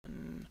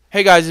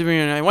Hey guys, it's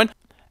Reunion91,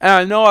 and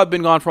I know I've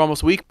been gone for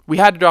almost a week. We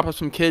had to drop off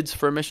some kids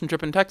for a mission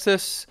trip in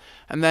Texas,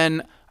 and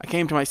then I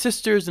came to my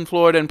sister's in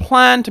Florida and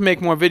planned to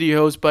make more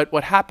videos, but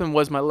what happened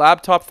was my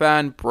laptop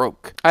fan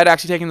broke. I had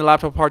actually taken the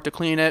laptop apart to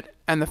clean it,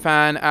 and the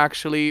fan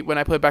actually, when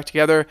I put it back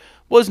together,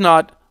 was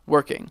not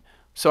working.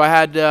 So I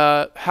had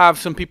to have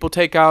some people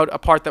take out a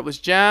part that was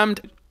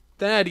jammed.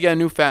 Then I had to get a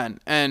new fan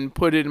and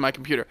put it in my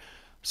computer.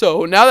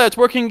 So now that it's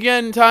working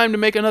again, time to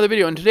make another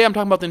video. And today I'm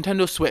talking about the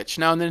Nintendo Switch.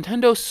 Now, the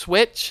Nintendo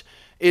Switch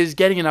is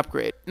getting an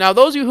upgrade. Now,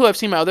 those of you who have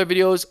seen my other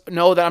videos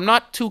know that I'm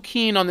not too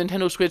keen on the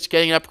Nintendo Switch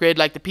getting an upgrade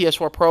like the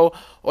PS4 Pro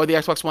or the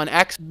Xbox One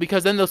X,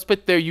 because then they'll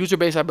split their user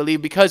base, I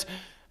believe, because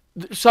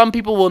some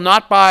people will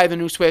not buy the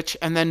new Switch,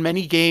 and then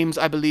many games,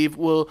 I believe,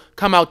 will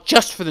come out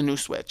just for the new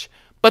Switch.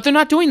 But they're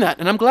not doing that,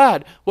 and I'm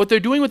glad. What they're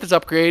doing with this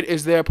upgrade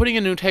is they're putting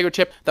in a new Tegra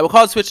chip that will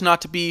cause the Switch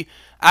not to be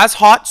as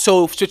hot,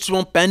 so Switches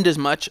won't bend as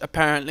much,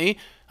 apparently,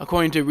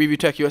 according to Review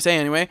Tech USA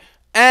anyway.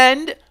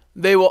 And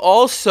they will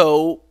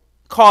also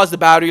cause the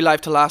battery life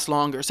to last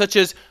longer, such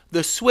as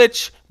the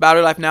Switch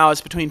battery life now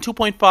is between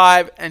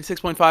 2.5 and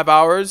 6.5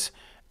 hours,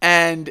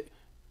 and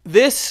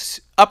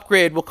this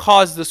upgrade will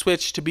cause the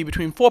Switch to be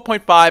between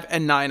 4.5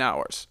 and 9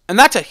 hours. And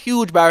that's a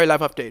huge battery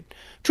life update.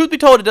 Truth be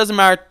told, it doesn't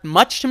matter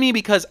much to me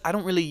because I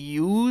don't really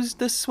use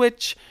the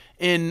Switch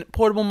in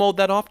portable mode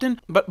that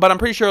often, but I'm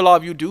pretty sure a lot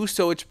of you do,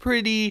 so it's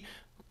pretty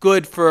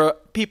good for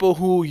people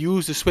who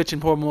use the Switch in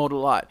portable mode a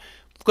lot.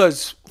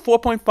 Because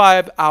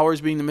 4.5 hours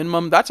being the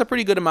minimum, that's a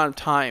pretty good amount of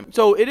time.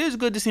 So it is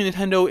good to see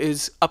Nintendo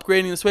is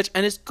upgrading the Switch,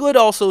 and it's good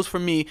also for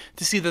me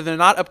to see that they're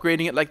not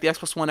upgrading it like the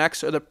Xbox One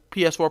X or the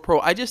PS4 Pro.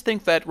 I just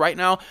think that right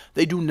now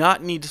they do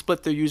not need to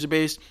split their user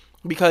base,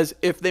 because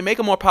if they make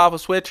a more powerful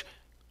Switch,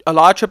 a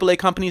lot of AAA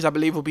companies, I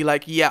believe, will be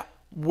like, yeah,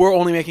 we're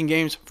only making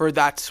games for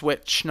that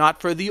Switch, not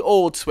for the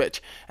old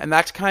Switch. And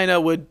that kind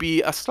of would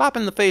be a slap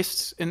in the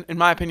face, in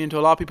my opinion, to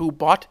a lot of people who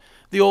bought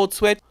the old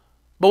Switch.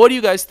 But what do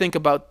you guys think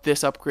about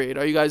this upgrade?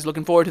 Are you guys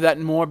looking forward to that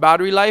more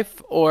battery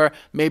life? Or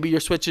maybe your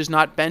Switch is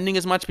not bending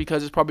as much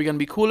because it's probably going to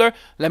be cooler?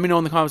 Let me know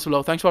in the comments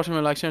below. Thanks for watching.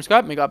 Like, share, and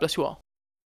subscribe. May God bless you all.